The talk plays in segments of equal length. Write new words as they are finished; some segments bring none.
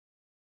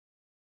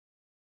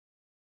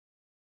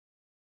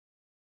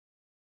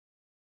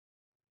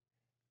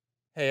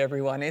Hey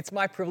everyone, it's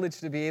my privilege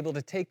to be able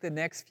to take the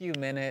next few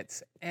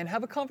minutes and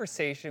have a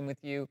conversation with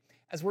you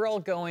as we're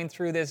all going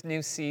through this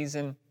new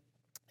season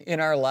in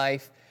our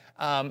life.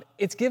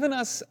 It's given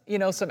us,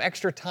 some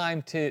extra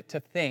time to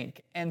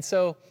think. And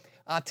so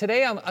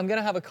today I'm going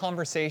to have a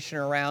conversation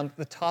around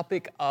the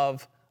topic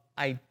of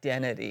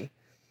identity.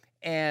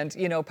 And,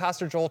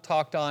 Pastor Joel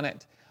talked on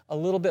it a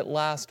little bit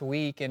last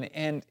week,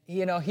 and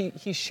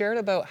he shared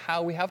about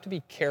how we have to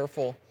be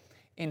careful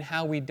in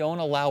how we don't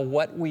allow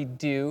what we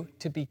do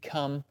to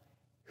become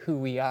who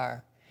we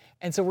are.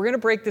 And so we're going to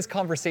break this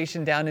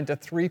conversation down into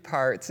three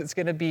parts. It's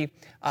going to be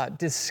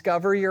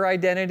discover your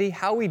identity,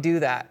 how we do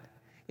that,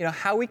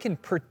 how we can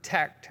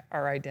protect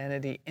our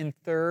identity. And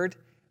third,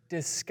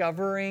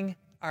 discovering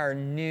our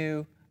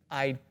new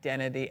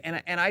identity.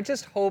 And I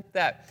just hope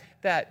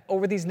that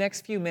over these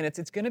next few minutes,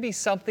 it's going to be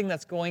something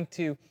that's going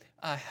to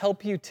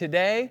help you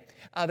today,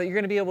 that you're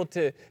going to be able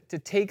to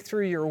take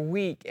through your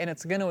week, and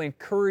it's going to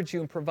encourage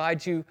you and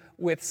provide you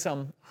with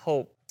some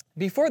hope.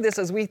 Before this,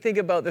 as we think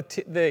about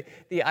the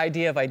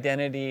idea of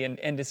identity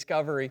and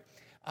discovery,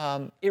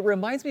 it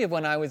reminds me of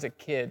when I was a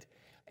kid,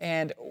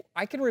 and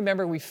I can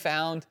remember we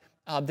found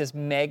this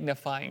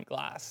magnifying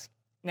glass.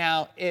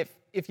 Now,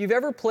 if you've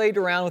ever played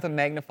around with a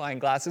magnifying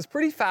glass, it's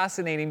pretty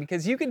fascinating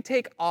because you can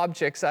take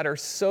objects that are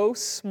so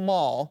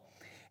small,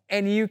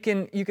 and you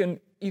can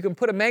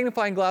put a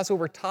magnifying glass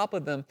over top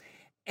of them,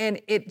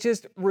 and it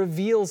just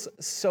reveals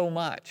so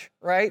much,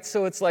 right?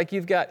 So it's like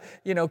you've got,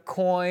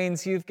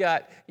 coins, you've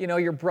got,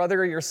 your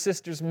brother or your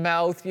sister's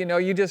mouth,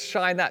 you just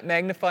shine that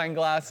magnifying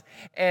glass,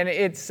 and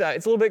it's a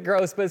little bit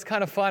gross, but it's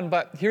kind of fun.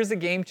 But here's the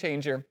game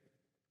changer.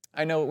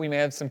 I know we may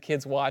have some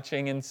kids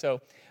watching, and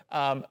so,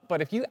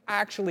 but if you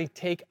actually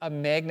take a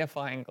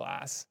magnifying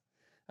glass,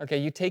 okay,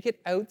 you take it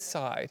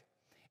outside,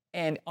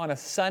 and on a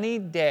sunny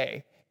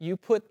day, you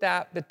put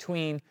that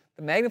between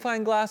the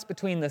magnifying glass,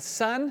 between the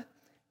sun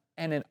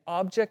and an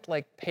object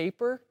like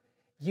paper,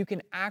 you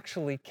can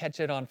actually catch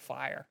it on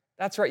fire.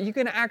 That's right, you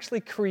can actually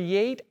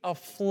create a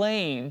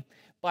flame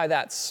by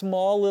that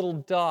small little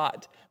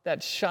dot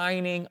that's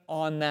shining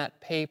on that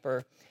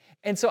paper.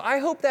 And so I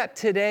hope that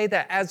today,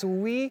 that as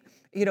we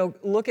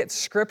look at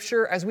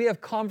Scripture, as we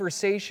have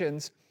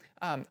conversations,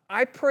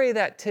 I pray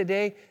that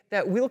today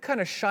that we'll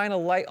kind of shine a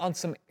light on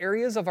some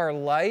areas of our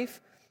life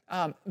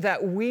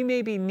that we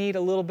maybe need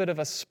a little bit of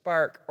a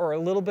spark or a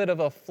little bit of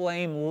a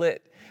flame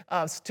lit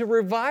to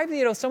revive,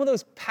 some of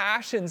those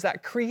passions,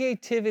 that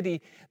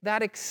creativity,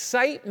 that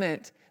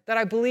excitement that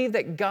I believe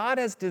that God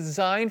has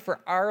designed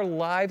for our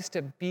lives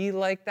to be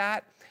like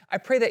that. I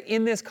pray that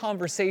in this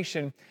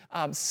conversation,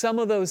 some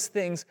of those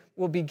things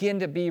will begin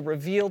to be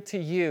revealed to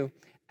you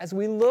as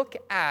we look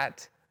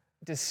at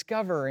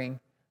discovering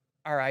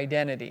our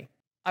identity.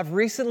 I've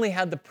recently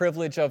had the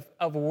privilege of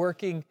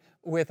working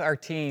with our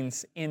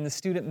teens in the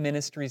student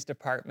ministries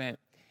department.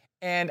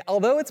 And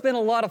although it's been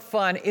a lot of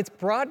fun, it's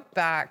brought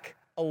back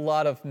a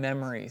lot of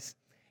memories.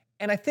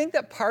 And I think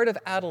that part of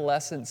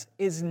adolescence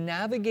is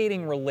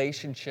navigating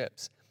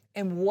relationships.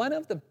 And one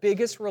of the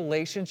biggest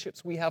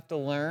relationships we have to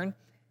learn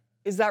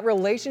is that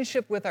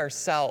relationship with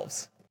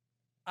ourselves.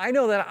 I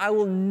know that I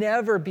will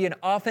never be an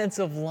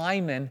offensive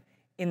lineman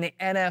in the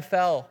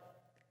NFL.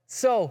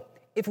 So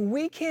if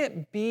we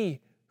can't be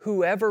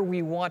whoever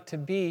we want to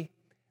be,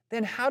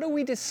 then how do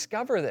we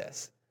discover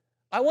this?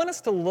 I want us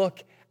to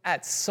look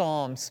at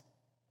Psalms.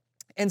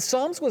 And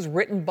Psalms was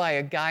written by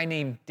a guy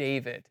named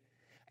David.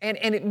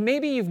 And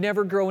maybe you've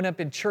never grown up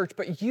in church,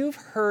 but you've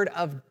heard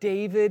of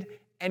David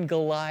and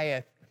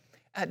Goliath.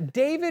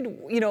 David,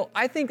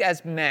 I think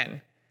as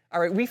men,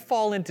 all right, we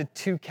fall into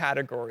two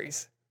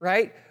categories,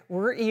 right?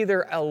 We're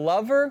either a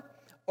lover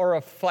or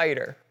a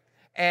fighter.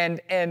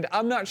 And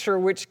I'm not sure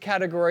which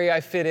category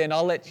I fit in.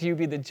 I'll let you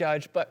be the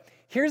judge. But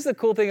here's the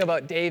cool thing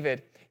about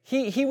David.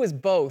 He was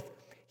both.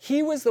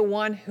 He was the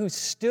one who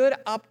stood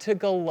up to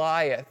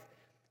Goliath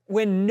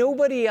when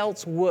nobody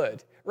else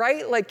would,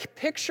 right? Like,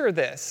 picture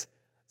this.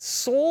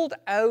 Sold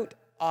out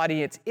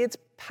audience. It's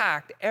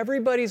packed.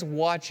 Everybody's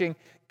watching.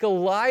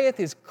 Goliath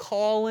is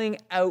calling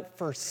out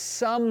for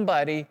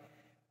somebody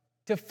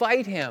to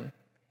fight him.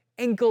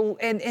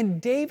 And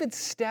David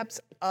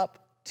steps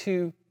up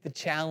to the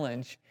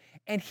challenge,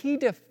 and he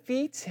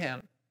defeats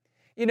him.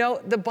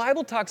 The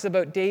Bible talks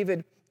about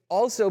David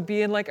also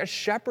being like a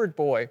shepherd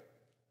boy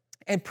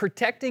and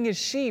protecting his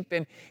sheep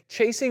and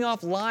chasing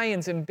off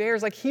lions and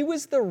bears. Like, he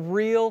was the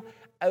real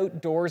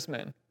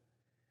outdoorsman.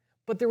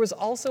 But there was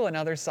also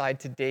another side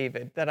to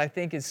David that I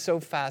think is so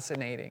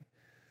fascinating,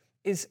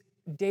 is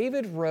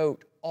David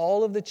wrote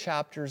all of the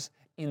chapters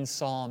in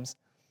Psalms.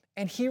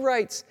 And he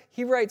writes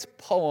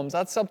poems.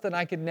 That's something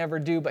I could never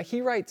do, but he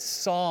writes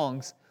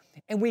songs.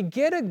 And we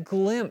get a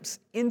glimpse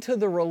into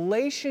the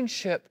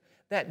relationship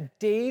that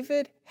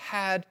David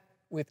had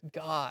with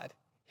God,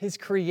 his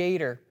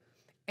creator.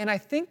 And I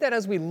think that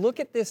as we look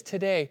at this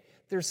today,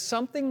 there's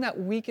something that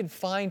we can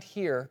find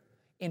here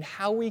in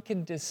how we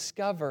can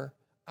discover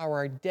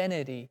our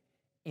identity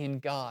in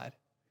God.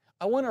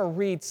 I want to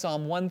read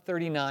Psalm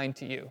 139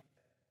 to you.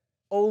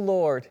 O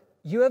Lord,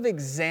 you have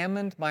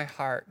examined my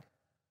heart.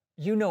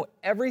 You know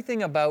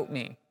everything about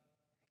me.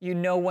 You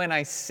know when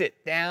I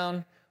sit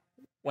down,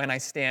 when I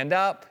stand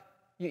up.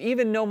 You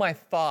even know my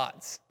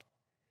thoughts.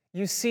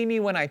 You see me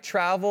when I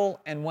travel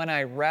and when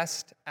I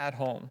rest at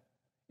home.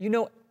 You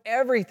know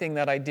everything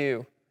that I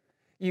do.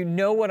 You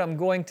know what I'm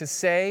going to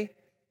say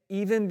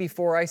even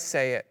before I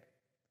say it.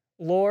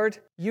 Lord,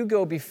 you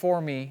go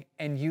before me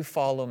and you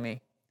follow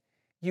me.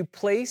 You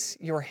place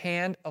your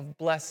hand of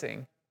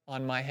blessing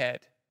on my head.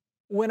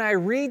 When I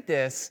read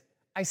this,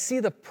 I see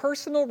the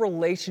personal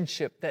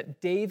relationship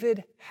that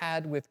David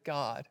had with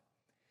God.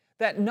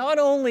 That not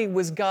only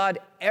was God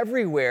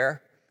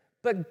everywhere,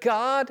 but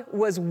God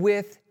was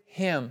with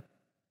him.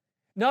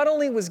 Not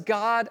only was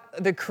God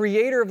the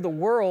creator of the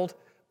world,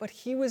 but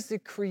he was the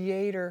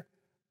creator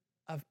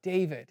of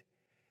David.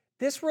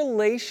 This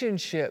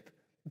relationship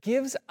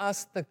gives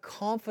us the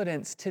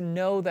confidence to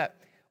know that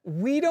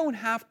we don't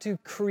have to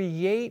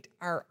create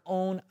our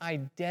own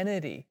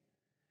identity,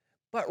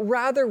 but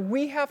rather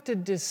we have to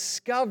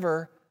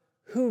discover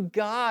who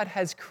God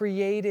has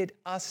created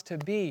us to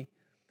be.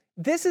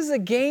 This is a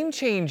game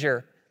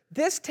changer.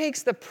 This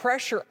takes the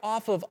pressure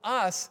off of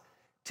us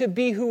to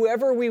be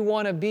whoever we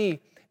want to be.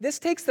 This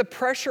takes the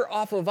pressure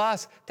off of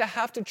us to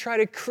have to try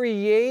to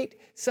create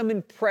some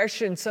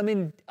impression,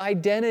 some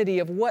identity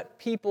of what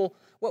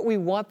we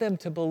want them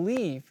to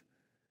believe.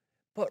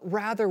 But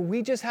rather,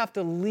 we just have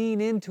to lean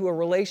into a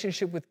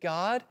relationship with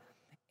God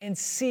and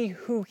see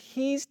who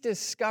he's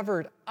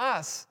discovered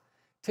us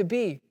to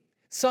be.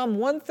 Psalm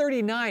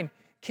 139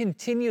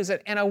 continues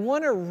it, and I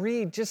want to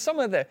read just some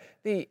of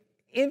the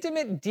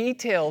intimate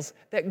details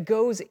that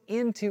goes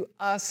into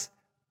us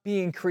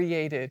being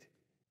created.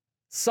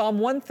 Psalm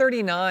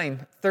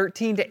 139,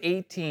 13 to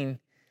 18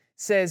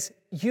 says,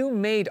 "You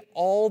made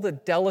all the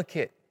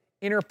delicate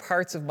inner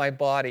parts of my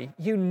body.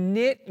 You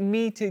knit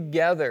me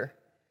together.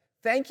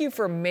 Thank you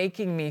for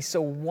making me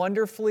so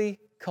wonderfully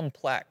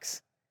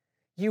complex.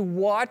 You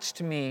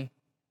watched me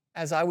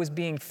as I was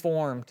being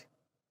formed.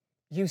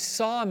 You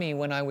saw me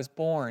when I was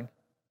born.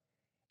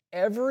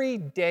 Every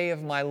day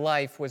of my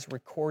life was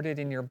recorded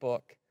in your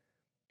book.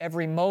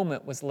 Every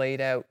moment was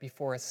laid out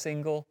before a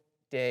single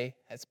day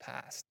has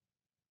passed."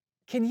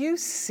 Can you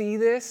see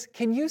this?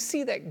 Can you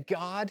see that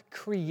God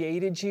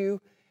created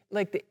you,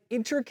 like the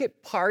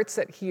intricate parts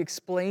that he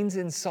explains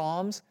in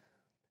Psalms?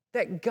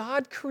 That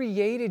God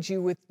created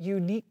you with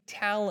unique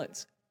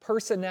talents,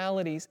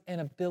 personalities, and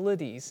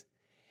abilities.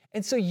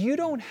 And so you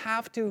don't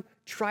have to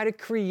try to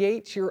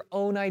create your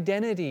own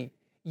identity.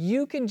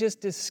 You can just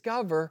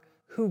discover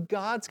who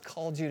God's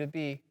called you to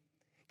be.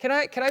 Can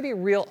I be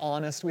real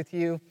honest with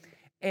you?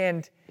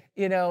 And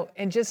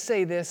just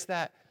say this,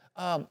 that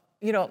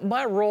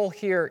my role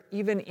here,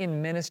 even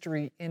in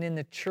ministry and in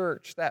the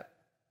church, that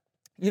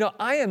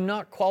I am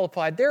not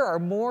qualified. There are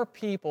more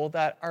people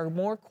that are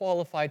more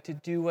qualified to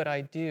do what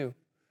I do.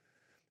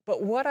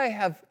 But what I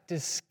have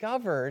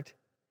discovered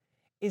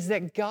is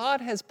that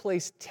God has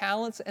placed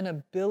talents and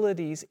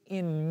abilities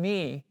in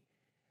me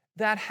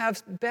that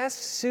have best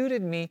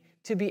suited me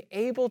to be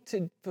able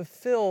to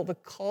fulfill the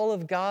call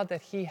of God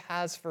that he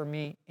has for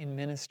me in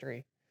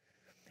ministry.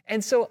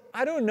 And so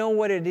I don't know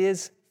what it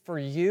is for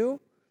you,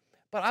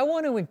 but I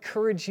want to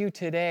encourage you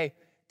today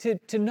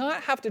to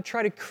not have to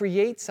try to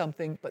create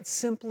something, but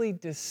simply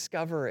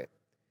discover it.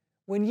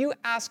 When you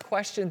ask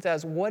questions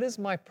as, what is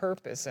my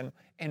purpose,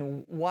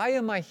 and why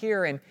am I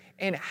here,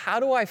 and how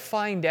do I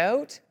find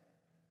out?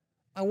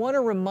 I want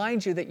to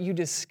remind you that you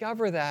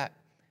discover that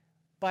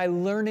by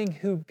learning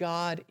who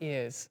God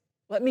is.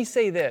 Let me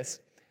say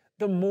this,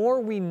 the more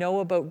we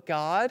know about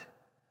God,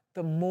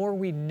 the more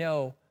we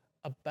know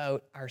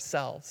about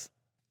ourselves.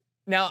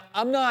 Now,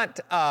 I'm not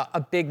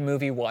a big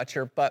movie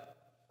watcher, but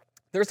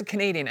there's a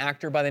Canadian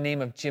actor by the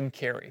name of Jim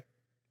Carrey.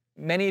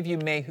 Many of you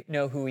may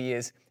know who he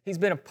is. He's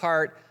been a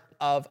part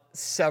of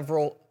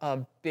several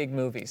big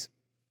movies.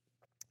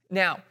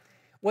 Now,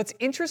 what's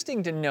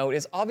interesting to note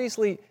is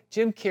obviously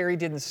Jim Carrey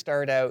didn't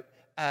start out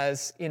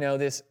as,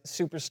 this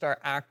superstar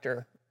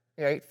actor,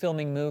 right,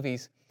 filming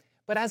movies.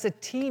 But as a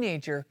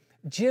teenager,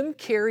 Jim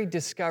Carrey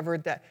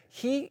discovered that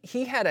he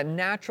had a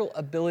natural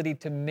ability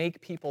to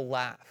make people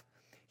laugh.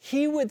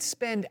 He would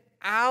spend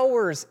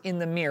hours in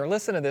the mirror.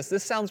 Listen to this.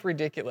 This sounds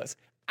ridiculous.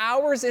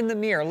 Hours in the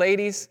mirror,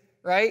 ladies,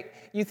 right?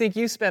 You think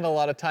you spend a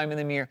lot of time in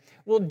the mirror.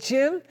 Well,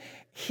 Jim,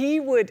 he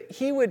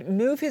would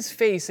move his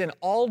face in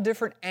all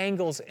different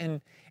angles and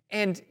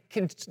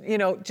can,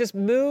 just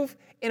move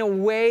in a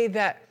way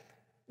that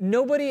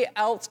nobody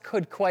else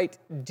could quite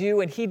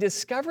do. And he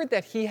discovered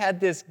that he had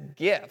this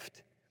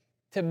gift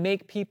to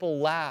make people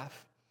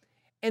laugh.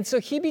 And so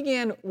he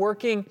began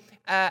working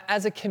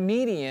as a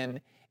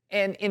comedian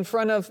and in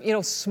front of,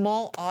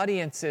 small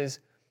audiences,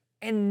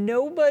 and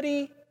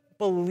nobody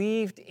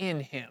believed in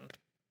him.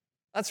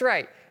 That's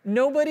right.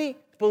 Nobody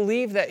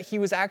believed that he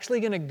was actually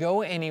going to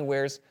go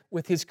anywheres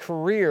with his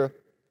career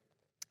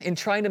in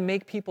trying to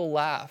make people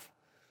laugh.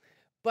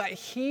 But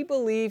he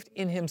believed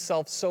in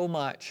himself so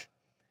much.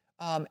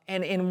 And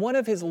in one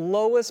of his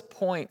lowest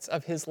points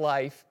of his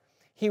life,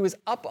 he was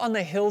up on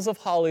the hills of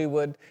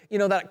Hollywood,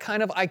 that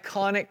kind of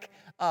iconic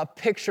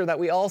picture that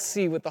we all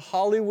see with the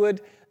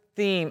Hollywood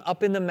theme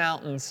up in the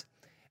mountains.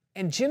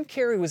 And Jim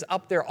Carrey was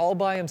up there all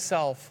by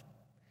himself.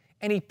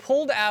 And he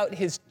pulled out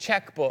his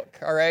checkbook,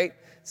 all right?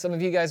 Some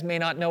of you guys may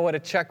not know what a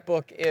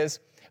checkbook is.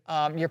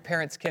 Your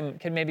parents can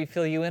maybe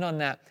fill you in on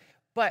that.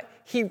 But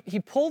he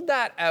pulled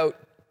that out,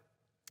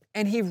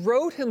 and he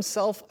wrote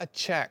himself a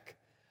check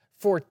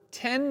for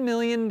 $10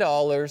 million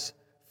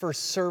for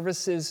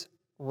services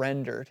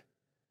rendered.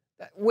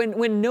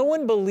 When no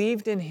one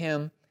believed in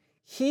him,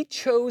 he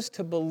chose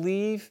to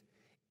believe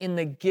in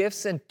the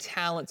gifts and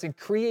talents and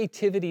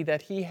creativity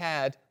that he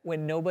had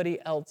when nobody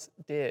else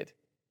did.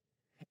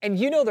 And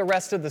you know the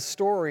rest of the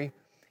story.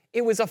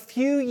 It was a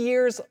few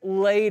years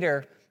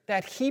later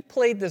that he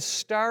played the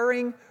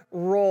starring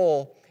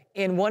role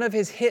in one of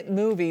his hit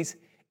movies,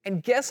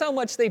 and guess how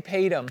much they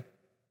paid him?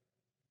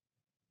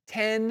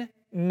 $10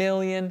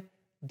 million.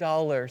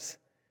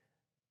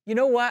 You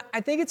know what?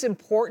 I think it's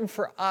important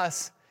for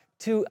us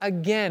to,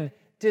 again,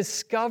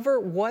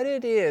 discover what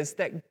it is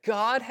that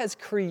God has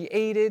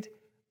created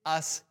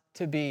us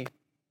to be.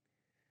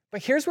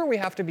 But here's where we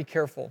have to be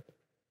careful.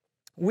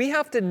 We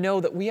have to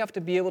know that we have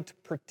to be able to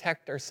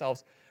protect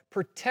ourselves,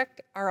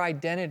 protect our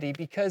identity,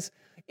 because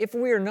if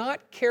we are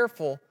not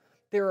careful,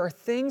 there are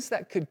things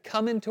that could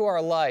come into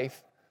our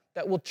life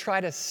that will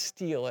try to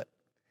steal it.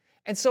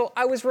 And so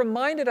I was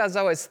reminded as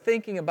I was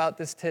thinking about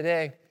this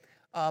today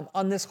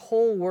on this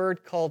whole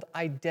word called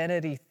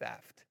identity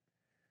theft.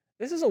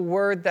 This is a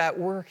word that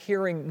we're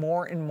hearing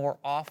more and more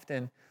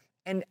often.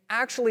 And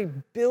actually,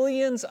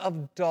 billions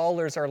of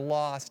dollars are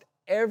lost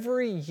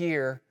every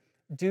year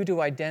due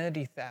to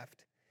identity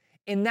theft.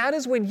 And that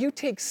is when you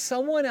take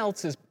someone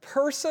else's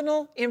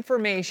personal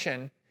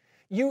information,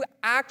 you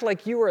act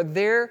like you are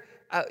there,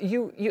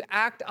 you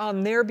act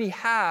on their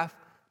behalf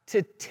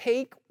to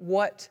take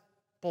what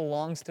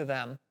belongs to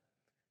them.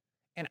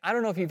 And I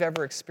don't know if you've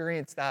ever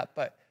experienced that,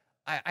 but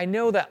I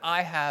know that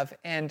I have,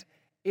 and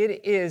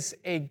it is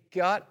a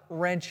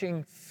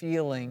gut-wrenching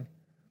feeling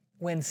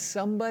when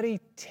somebody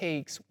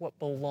takes what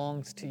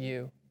belongs to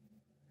you.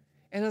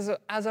 And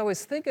as I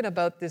was thinking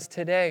about this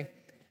today,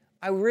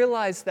 I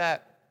realized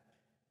that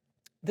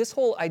this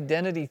whole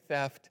identity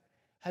theft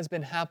has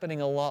been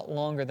happening a lot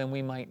longer than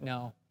we might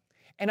know.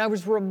 And I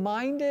was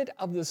reminded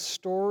of the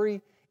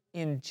story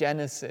in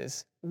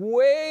Genesis,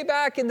 way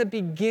back in the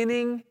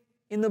beginning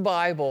in the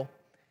Bible,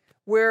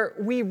 where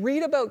we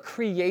read about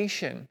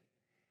creation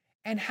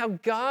and how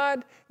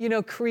God,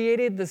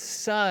 created the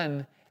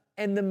sun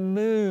and the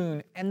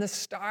moon and the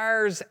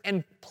stars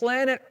and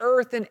planet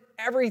Earth and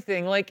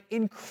everything, like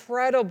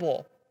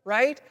incredible,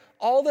 right?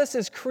 All this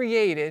is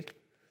created,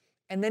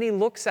 and then he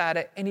looks at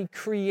it and he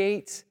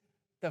creates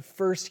the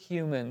first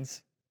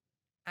humans,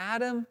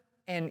 Adam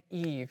and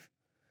Eve.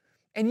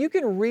 And you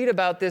can read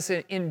about this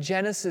in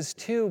Genesis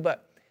 2,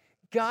 but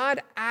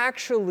God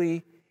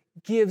actually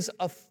gives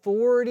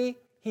authority,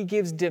 he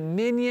gives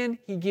dominion,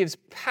 he gives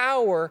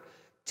power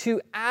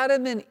to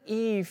Adam and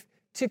Eve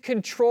to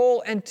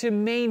control and to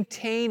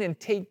maintain and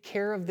take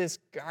care of this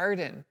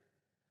garden.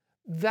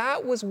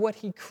 That was what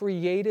he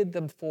created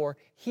them for.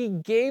 He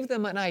gave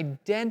them an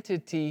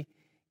identity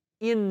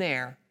in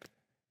there.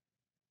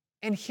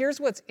 And here's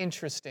what's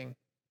interesting.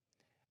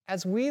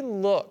 As we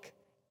look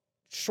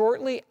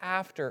shortly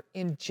after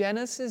in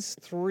Genesis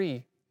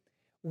 3,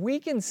 we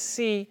can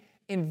see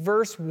in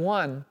verse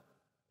 1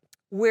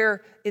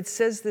 where it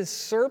says this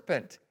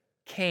serpent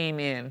came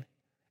in,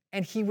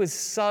 and he was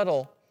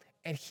subtle,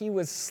 and he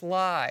was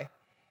sly,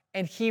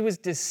 and he was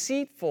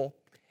deceitful.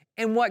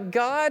 And what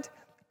God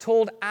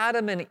told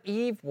Adam and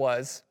Eve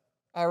was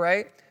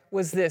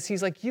this.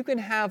 He's like, you can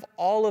have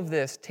all of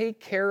this, take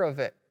care of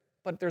it,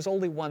 but there's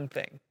only one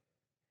thing.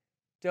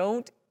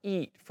 Don't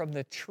eat from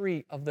the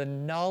tree of the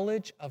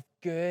knowledge of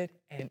good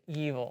and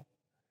evil.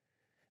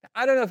 Now,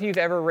 I don't know if you've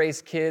ever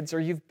raised kids or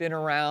you've been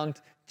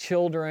around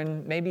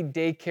children, maybe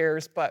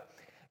daycares, but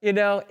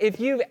if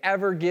you've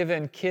ever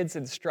given kids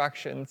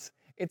instructions,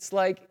 it's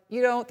like,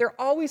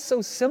 they're always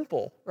so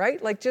simple,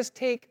 right? Like just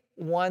take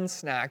one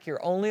snack.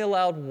 You're only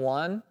allowed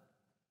one.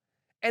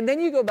 And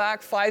then you go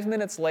back 5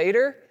 minutes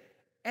later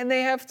and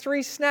they have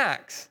 3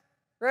 snacks,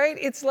 right?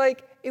 It's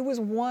like it was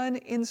one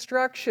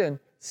instruction.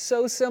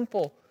 So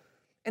simple.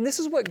 And this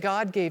is what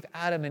God gave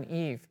Adam and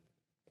Eve,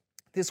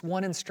 this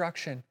one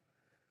instruction.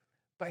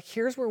 But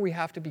here's where we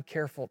have to be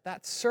careful.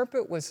 That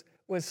serpent was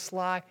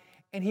sly,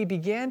 and he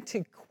began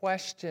to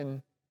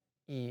question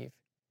Eve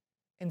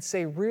and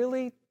say,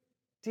 really,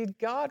 did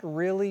God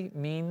really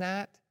mean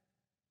that?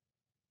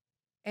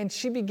 And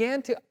she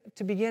began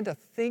to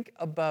think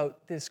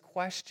about this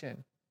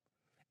question.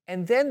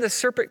 And then the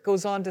serpent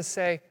goes on to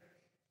say,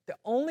 the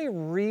only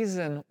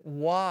reason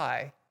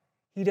why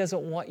he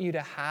doesn't want you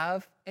to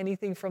have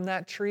anything from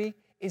that tree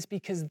is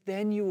because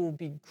then you will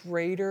be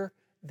greater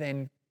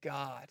than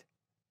God.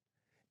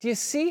 Do you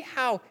see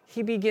how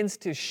he begins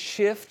to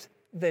shift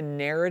the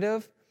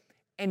narrative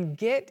and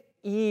get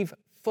Eve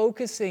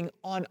focusing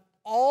on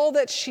all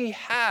that she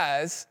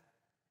has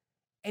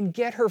and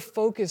get her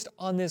focused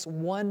on this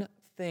one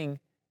thing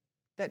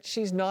that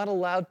she's not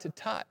allowed to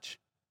touch?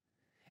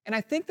 And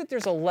I think that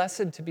there's a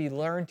lesson to be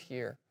learned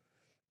here,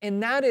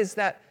 and that is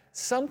that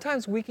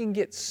sometimes we can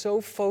get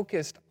so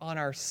focused on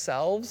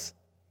ourselves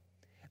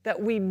that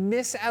we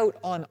miss out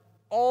on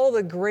all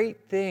the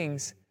great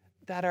things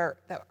that are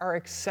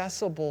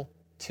accessible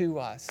to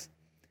us.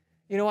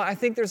 You know what? I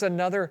think there's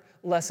another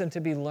lesson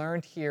to be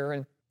learned here.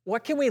 And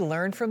what can we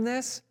learn from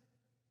this?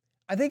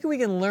 I think we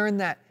can learn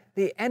that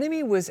the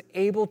enemy was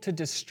able to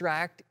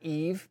distract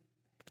Eve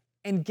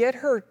and get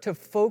her to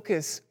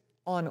focus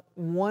on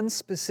one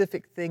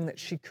specific thing that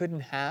she couldn't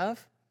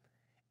have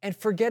and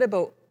forget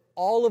about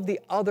all of the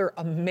other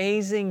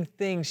amazing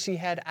things she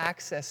had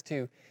access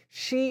to.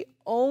 She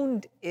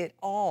owned it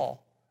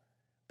all,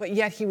 but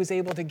yet he was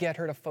able to get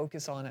her to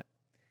focus on it.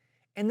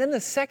 And then the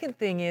second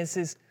thing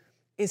is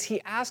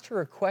he asked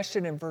her a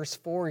question in verse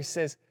 4. He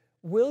says,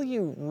 "Will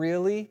you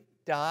really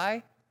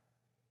die?"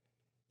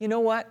 You know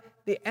what?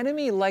 The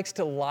enemy likes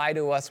to lie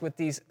to us with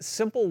these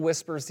simple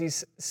whispers,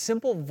 these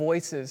simple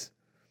voices,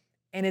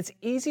 and it's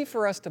easy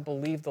for us to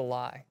believe the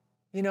lie.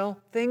 You know,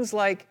 things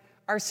like,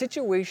 our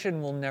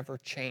situation will never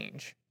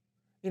change.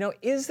 You know,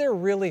 is there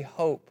really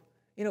hope?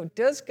 You know,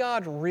 does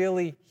God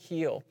really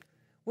heal?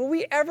 Will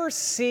we ever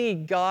see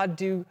God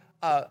do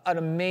an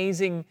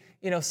amazing,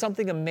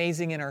 something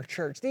amazing in our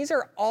church? These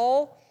are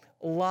all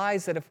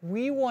lies that if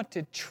we want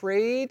to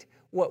trade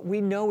what we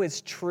know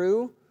is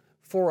true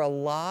for a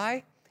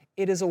lie,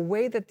 it is a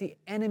way that the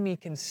enemy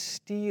can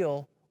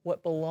steal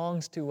what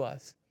belongs to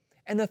us.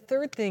 And the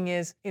third thing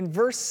is, in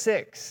verse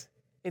 6,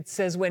 it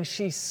says, when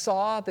she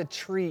saw the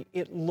tree,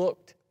 it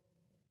looked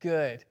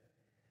good.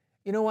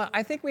 You know what?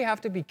 I think we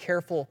have to be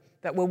careful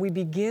that when we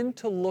begin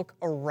to look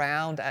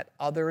around at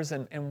others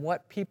and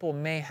what people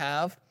may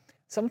have,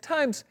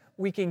 sometimes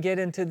we can get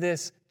into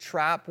this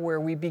trap where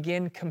we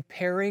begin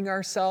comparing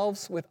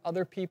ourselves with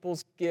other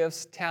people's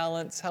gifts,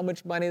 talents, how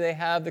much money they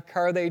have, the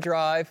car they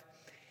drive,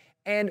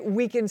 and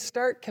we can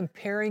start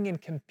comparing and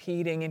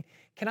competing. And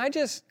can I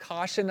just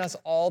caution us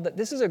all that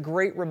this is a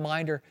great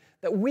reminder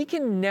that we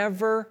can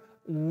never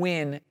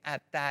win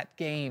at that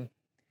game.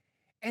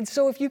 And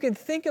so if you can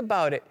think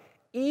about it,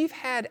 Eve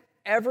had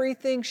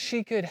everything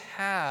she could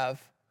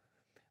have,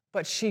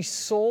 but she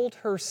sold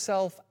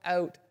herself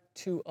out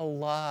to a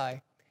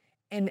lie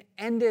and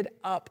ended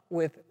up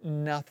with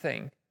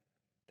nothing.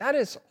 That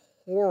is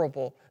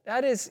horrible.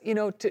 That is,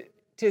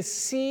 to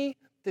see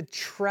the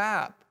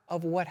trap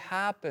of what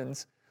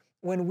happens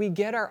when we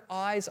get our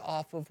eyes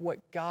off of what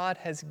God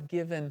has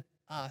given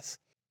us.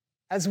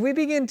 As we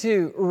begin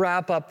to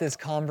wrap up this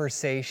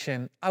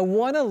conversation, I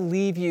want to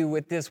leave you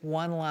with this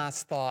one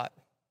last thought.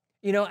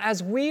 You know,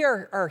 as we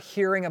are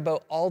hearing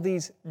about all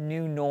these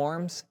new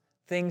norms,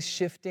 things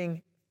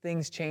shifting,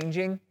 things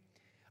changing,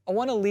 I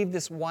want to leave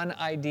this one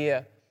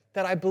idea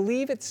that I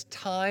believe it's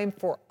time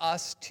for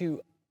us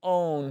to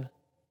own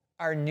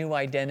our new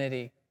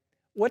identity.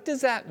 What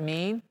does that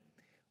mean?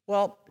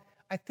 Well,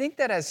 I think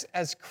that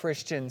as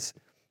Christians,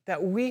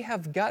 that we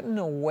have gotten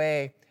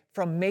away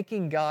from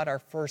making God our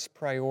first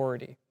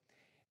priority.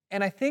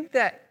 And I think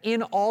that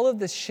in all of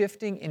the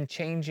shifting and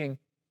changing,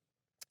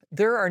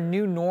 there are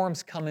new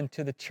norms coming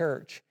to the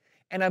church.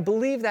 And I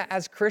believe that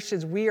as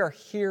Christians, we are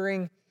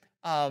hearing,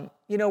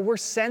 we're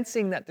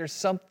sensing that there's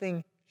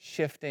something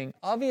shifting.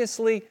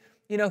 Obviously,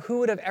 who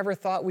would have ever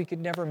thought we could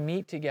never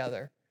meet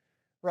together,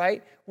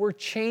 right? We're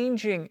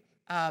changing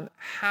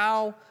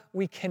how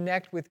we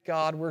connect with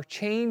God. We're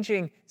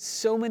changing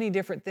so many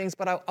different things,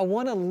 but I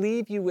want to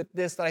leave you with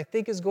this that I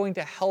think is going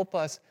to help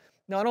us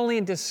not only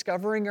in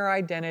discovering our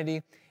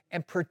identity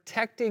and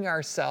protecting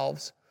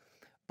ourselves,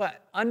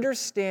 but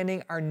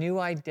understanding our new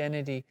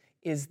identity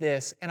is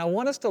this. And I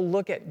want us to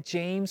look at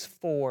James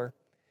 4,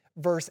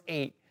 verse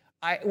 8.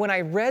 When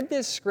I read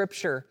this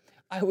scripture,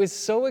 I was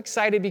so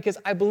excited because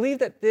I believe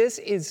that this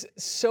is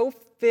so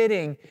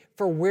fitting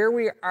for where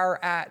we are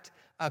at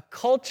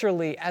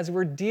culturally as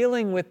we're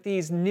dealing with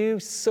these new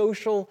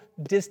social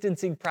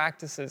distancing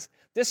practices.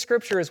 This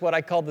scripture is what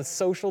I call the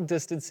social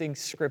distancing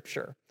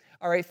scripture,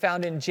 all right,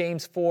 found in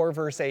James 4,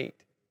 verse 8.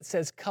 It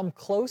says, "Come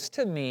close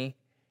to me,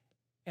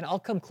 and I'll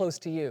come close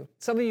to you."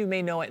 Some of you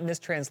may know it in this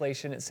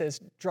translation. It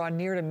says, "Draw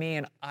near to me,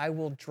 and I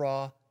will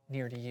draw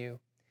near to you."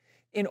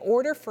 In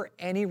order for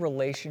any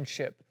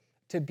relationship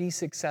to be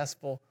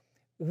successful,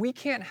 we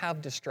can't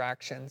have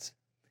distractions.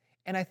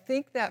 And I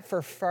think that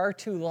for far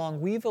too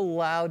long, we've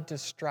allowed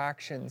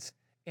distractions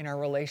in our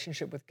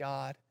relationship with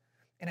God.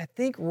 And I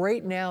think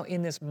right now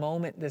in this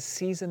moment, this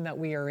season that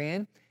we are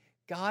in,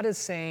 God is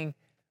saying,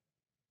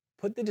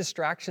 put the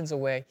distractions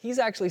away. He's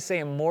actually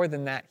saying more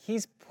than that.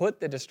 He's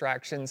put the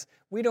distractions.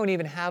 We don't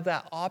even have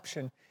that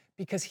option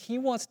because He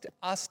wants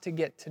us to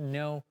get to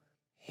know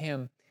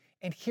Him.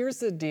 And here's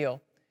the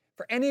deal.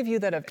 For any of you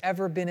that have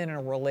ever been in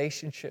a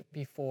relationship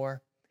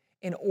before,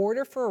 in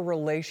order for a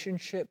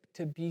relationship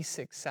to be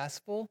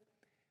successful,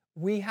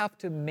 we have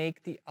to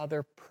make the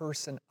other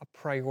person a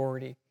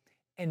priority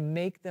and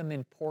make them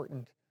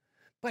important.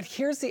 But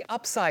here's the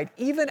upside.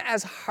 Even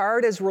as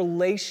hard as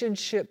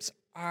relationships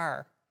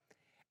are,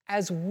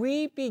 as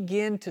we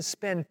begin to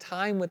spend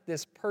time with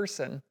this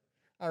person,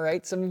 all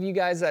right, some of you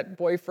guys that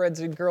boyfriends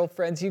and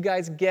girlfriends, you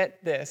guys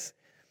get this.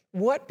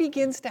 What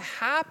begins to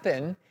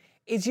happen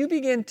as you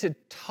begin to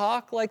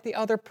talk like the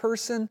other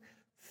person,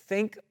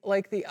 think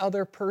like the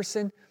other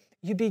person,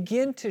 you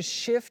begin to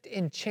shift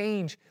and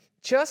change.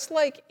 Just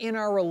like in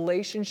our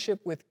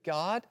relationship with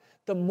God,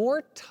 the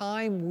more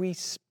time we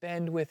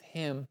spend with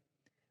Him,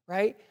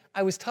 right?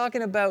 I was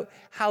talking about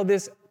how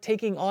this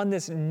taking on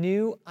this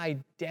new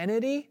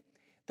identity,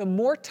 the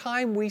more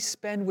time we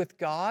spend with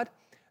God,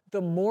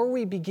 the more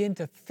we begin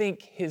to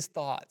think His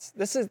thoughts.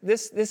 This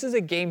is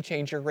a game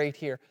changer right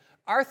here.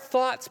 Our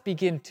thoughts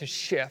begin to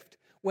shift.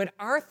 When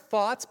our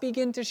thoughts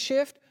begin to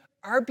shift,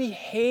 our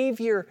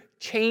behavior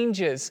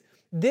changes.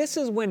 This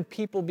is when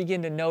people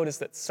begin to notice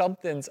that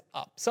something's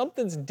up,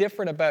 something's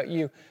different about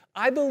you.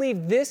 I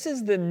believe this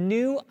is the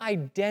new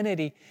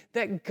identity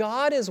that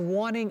God is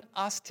wanting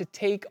us to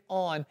take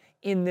on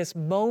in this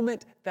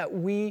moment that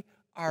we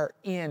are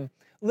in.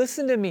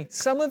 Listen to me.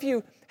 Some of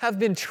you have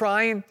been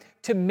trying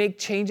to make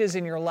changes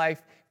in your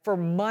life for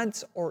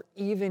months or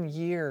even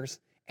years,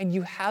 and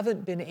you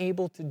haven't been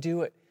able to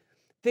do it.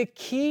 The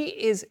key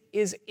is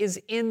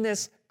in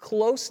this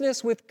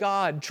closeness with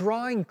God,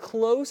 drawing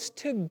close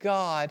to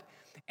God.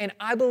 And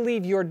I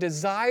believe your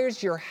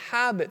desires, your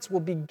habits will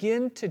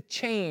begin to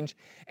change.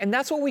 And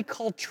that's what we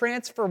call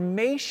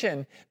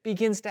transformation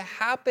begins to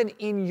happen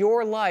in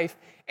your life.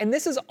 And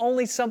this is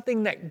only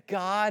something that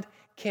God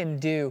can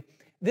do.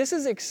 This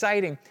is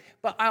exciting.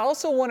 But I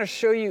also want to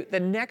show you the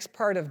next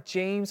part of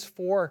James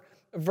 4,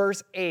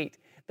 verse 8,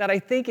 that I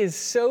think is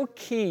so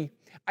key.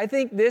 I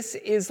think this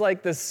is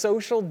like the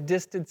social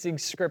distancing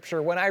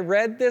scripture. When I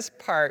read this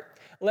part,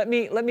 let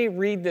me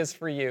read this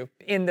for you.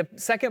 In the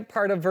second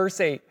part of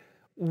verse 8,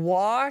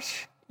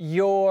 wash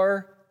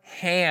your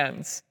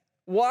hands.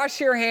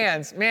 Wash your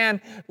hands. Man,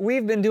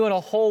 we've been doing a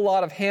whole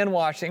lot of hand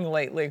washing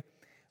lately.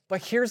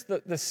 But here's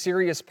the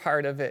serious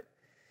part of it.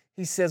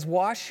 He says,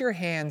 wash your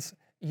hands,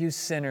 you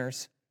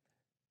sinners.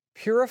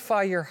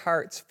 Purify your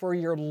hearts, for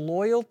your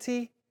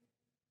loyalty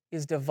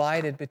is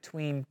divided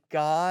between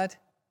God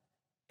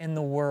and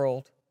the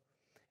world.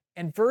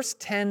 And verse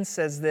 10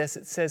 says this.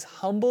 It says,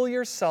 humble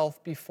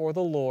yourself before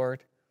the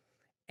Lord,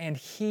 and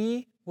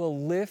He will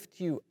lift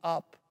you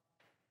up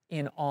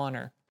in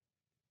honor.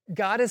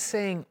 God is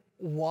saying,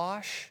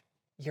 wash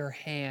your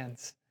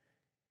hands.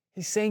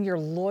 He's saying your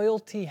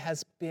loyalty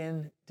has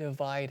been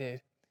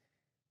divided.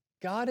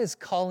 God is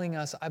calling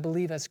us, I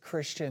believe, as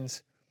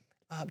Christians,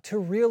 to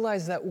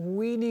realize that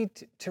we need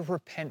to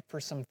repent for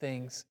some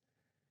things.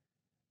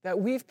 That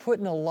we've put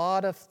in a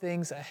lot of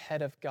things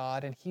ahead of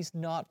God, and He's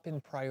not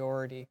been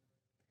priority.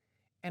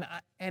 And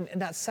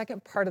that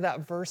second part of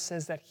that verse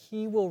says that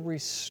He will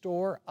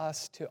restore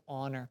us to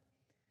honor.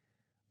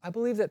 I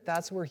believe that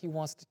that's where He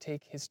wants to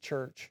take His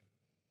church.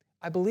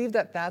 I believe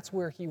that that's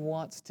where He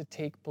wants to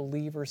take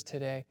believers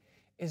today,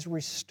 is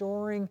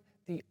restoring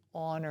the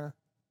honor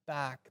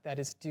back that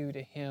is due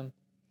to Him.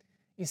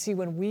 You see,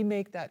 when we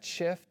make that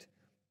shift,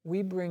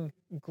 we bring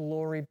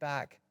glory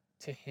back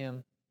to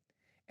Him.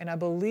 And I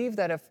believe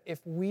that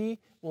if we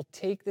will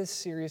take this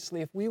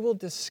seriously, if we will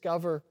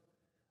discover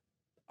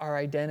our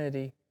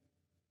identity,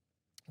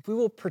 if we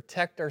will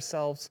protect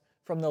ourselves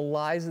from the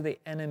lies of the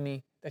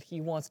enemy that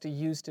he wants to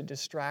use to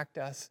distract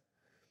us,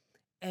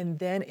 and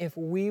then if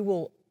we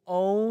will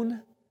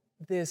own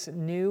this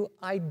new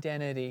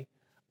identity,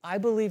 I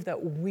believe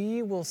that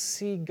we will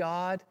see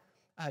God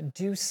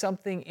do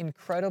something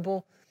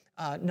incredible,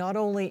 not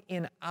only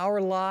in our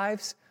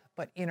lives,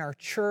 but in our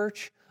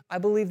church. I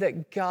believe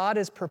that God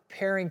is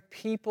preparing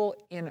people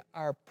in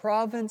our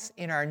province,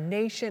 in our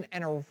nation,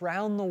 and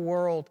around the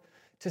world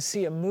to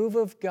see a move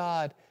of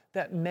God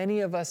that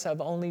many of us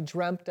have only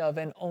dreamt of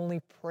and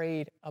only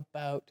prayed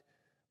about.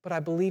 But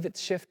I believe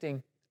it's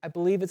shifting. I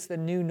believe it's the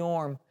new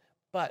norm.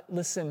 But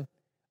listen,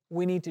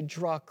 we need to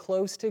draw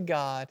close to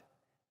God,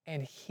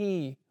 and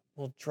He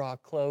will draw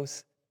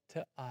close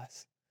to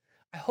us.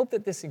 I hope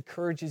that this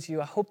encourages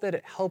you. I hope that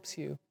it helps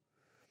you.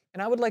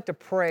 And I would like to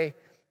pray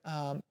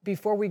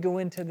before we go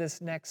into this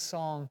next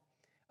song.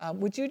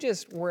 Would you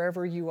just,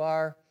 wherever you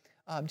are,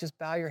 just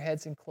bow your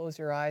heads and close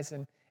your eyes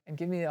and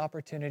give me the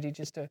opportunity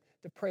just to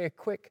pray a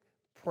quick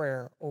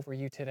prayer over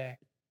you today.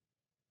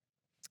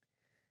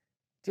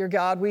 Dear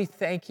God, we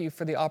thank You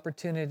for the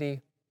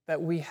opportunity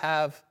that we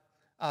have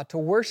to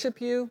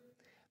worship You,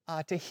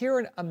 to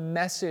hear a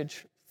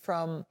message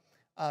from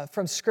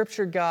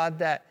Scripture, God,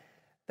 that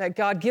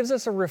God gives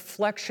us a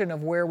reflection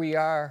of where we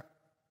are.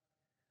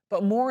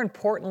 But more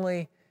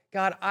importantly,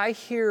 God, I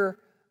hear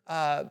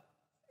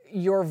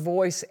Your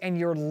voice and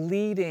Your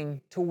leading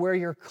to where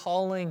You're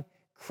calling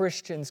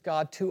Christians,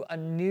 God, to a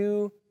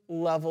new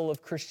level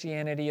of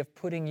Christianity, of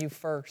putting You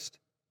first.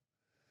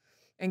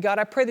 And God,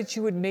 I pray that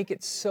You would make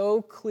it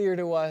so clear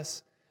to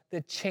us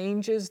the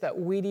changes that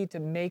we need to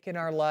make in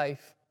our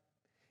life,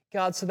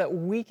 God, so that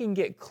we can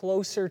get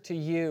closer to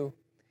You.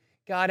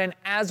 God, and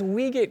as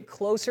we get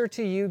closer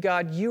to You,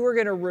 God, You are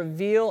going to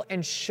reveal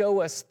and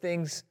show us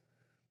things,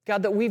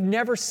 God, that we've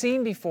never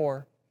seen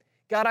before.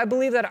 God, I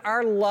believe that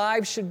our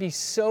lives should be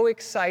so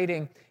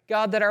exciting.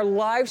 God, that our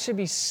lives should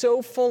be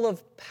so full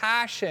of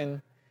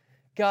passion,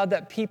 God,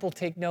 that people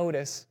take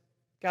notice.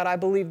 God, I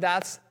believe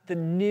that's the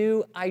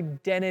new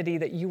identity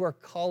that you are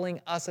calling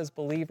us as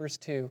believers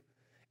to.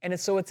 And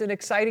so it's an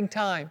exciting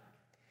time.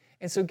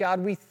 And so,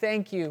 God, we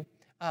thank you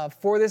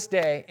for this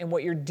day and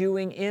what you're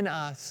doing in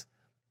us.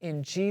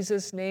 In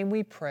Jesus' name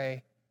we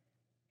pray.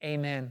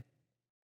 Amen.